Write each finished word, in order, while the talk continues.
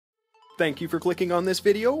Thank you for clicking on this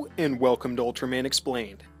video, and welcome to Ultraman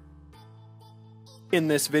Explained. In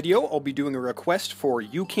this video, I'll be doing a request for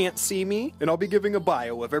Yukant, Cmee, and I'll be giving a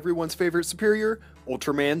bio of everyone's favorite superior,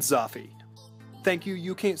 Ultraman Zoffy. Thank you,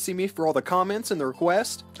 Yukant, Cmee, for all the comments and the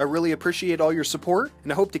request. I really appreciate all your support,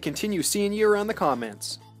 and I hope to continue seeing you around the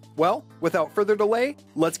comments. Well, without further delay,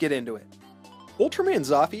 let's get into it. Ultraman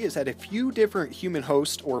Zoffy has had a few different human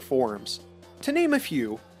hosts or forms. To name a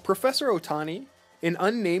few, Professor Otani, an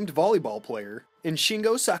unnamed volleyball player, and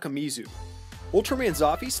Shingo Sakamizu. Ultraman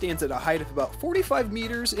Zoffy stands at a height of about 45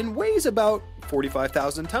 meters and weighs about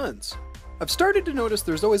 45,000 tons. I've started to notice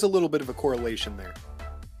there's always a little bit of a correlation there.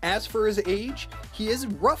 As for his age, he is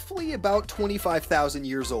roughly about 25,000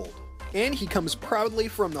 years old, and he comes proudly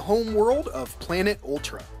from the home world of Planet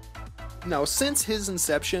Ultra. Now, since his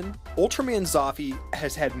inception, Ultraman Zoffy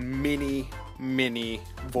has had many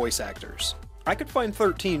voice actors. I could find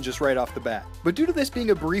 13 just right off the bat, but due to this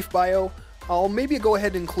being a brief bio, I'll maybe go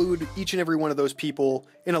ahead and include each and every one of those people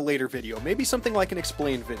in a later video, maybe something like an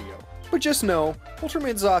explained video. But just know,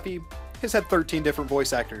 Ultraman Zoffy has had 13 different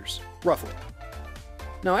voice actors, roughly.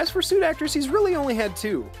 Now, as for suit actors, he's really only had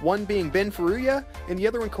two, one being Ben Furuya and the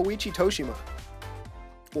other one Koichi Toshima.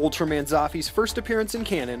 Ultraman Zoffy's first appearance in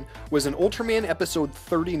canon was in Ultraman episode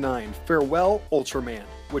 39, Farewell Ultraman,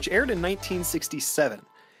 which aired in 1967.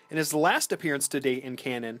 And his last appearance to date in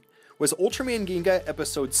canon was Ultraman Ginga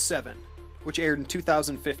episode 7, which aired in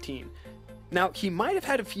 2015. Now, he might have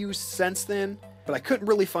had a few since then, but I couldn't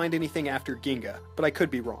really find anything after Ginga, but I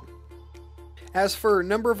could be wrong. As for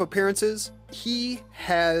number of appearances, he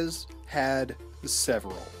has had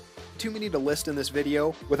several. Too many to list in this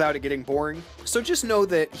video without it getting boring, so just know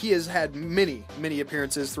that he has had many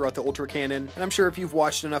appearances throughout the Ultra canon, and I'm sure if you've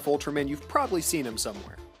watched enough Ultraman, you've probably seen him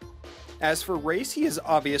somewhere. As for race, he is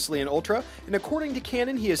obviously an Ultra, and according to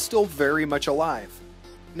canon, he is still very much alive.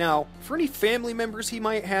 Now, for any family members he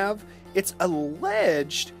might have, it's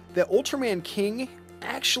alleged that Ultraman King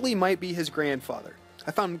actually might be his grandfather.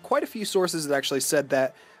 I found quite a few sources that actually said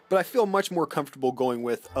that, but I feel much more comfortable going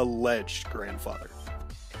with alleged grandfather.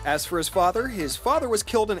 As for his father was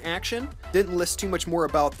killed in action, didn't list too much more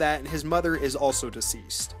about that, and his mother is also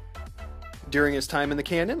deceased. During his time in the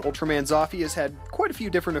canon, Ultraman Zoffy has had quite a few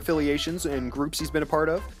different affiliations and groups he's been a part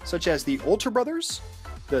of, such as the Ultra Brothers,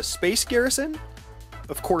 the Space Garrison,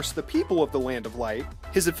 of course the People of the Land of Light,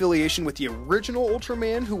 his affiliation with the original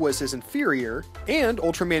Ultraman who was his inferior, and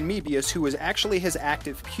Ultraman Mebius who was actually his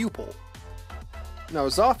active pupil. Now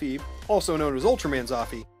Zoffy, also known as Ultraman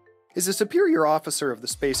Zoffy, is a superior officer of the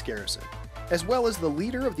Space Garrison, as well as the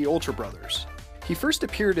leader of the Ultra Brothers. He first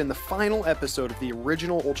appeared in the final episode of the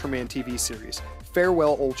original Ultraman TV series,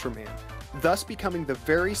 Farewell Ultraman, thus becoming the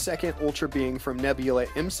very second Ultra being from Nebula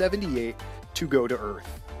M78 to go to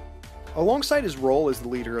Earth. Alongside his role as the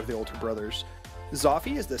leader of the Ultra Brothers,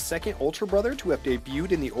 Zoffy is the second Ultra Brother to have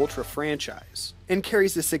debuted in the Ultra franchise, and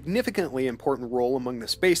carries a significantly important role among the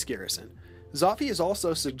Space Garrison. Zoffy is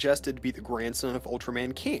also suggested to be the grandson of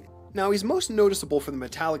Ultraman King. Now, he's most noticeable for the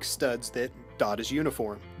metallic studs that dot his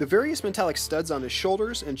uniform. The various metallic studs on his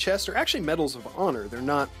shoulders and chest are actually medals of honor, they're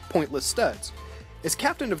not pointless studs. As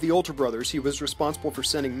captain of the Ultra Brothers, he was responsible for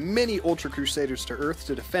sending many Ultra-Crusaders to Earth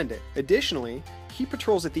to defend it. Additionally, he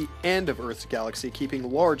patrols at the end of Earth's galaxy, keeping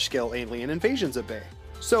large-scale alien invasions at bay.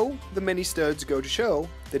 So, the many studs go to show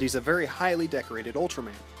that he's a very highly decorated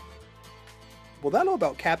Ultraman. Well, that'll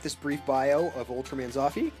about cap this brief bio of Ultraman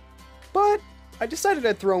Zoffy, but I decided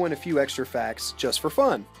I'd throw in a few extra facts just for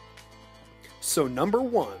fun. So number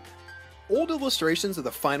 1. Old illustrations of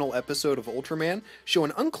the final episode of Ultraman show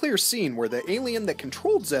an unclear scene where the alien that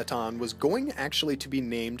controlled Zeton was going actually to be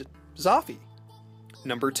named Zoffy.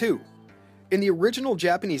 Number 2. In the original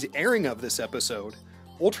Japanese airing of this episode,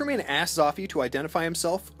 Ultraman asked Zoffy to identify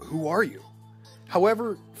himself, "Who are you?"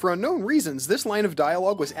 However, for unknown reasons, this line of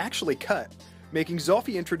dialogue was actually cut, making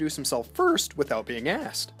Zoffy introduce himself first without being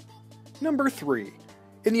asked. Number 3.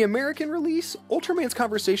 In the American release, Ultraman's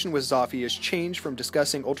conversation with Zoffy is changed from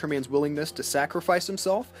discussing Ultraman's willingness to sacrifice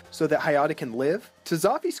himself so that Hayata can live, to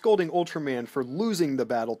Zoffy scolding Ultraman for losing the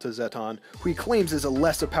battle to Zeton, who he claims is a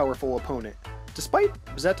less powerful opponent, despite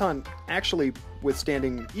Zeton actually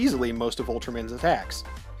withstanding easily most of Ultraman's attacks.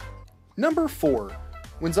 Number 4.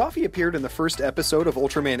 When Zoffy appeared in the first episode of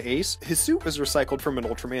Ultraman Ace, his suit was recycled from an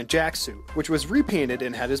Ultraman Jack suit, which was repainted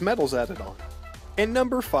and had his medals added on. And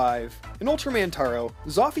number 5, in Ultraman Taro,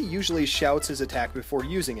 Zoffy usually shouts his attack before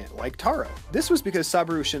using it, like Taro. This was because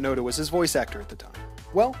Sabaru Shinoda was his voice actor at the time.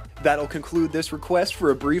 Well, that'll conclude this request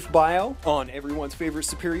for a brief bio on everyone's favorite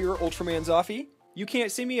superior, Ultraman Zoffy. Yukant,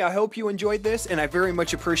 Cmee, I hope you enjoyed this, and I very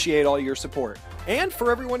much appreciate all your support. And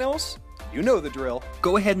for everyone else, You know the drill.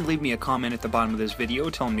 Go ahead and leave me a comment at the bottom of this video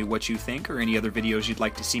telling me what you think or any other videos you'd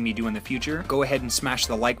like to see me do in the future. Go ahead and smash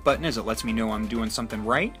the like button as it lets me know I'm doing something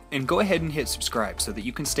right. And go ahead and hit subscribe so that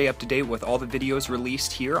you can stay up to date with all the videos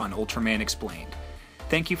released here on Ultraman Explained.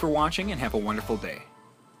 Thank you for watching and have a wonderful day.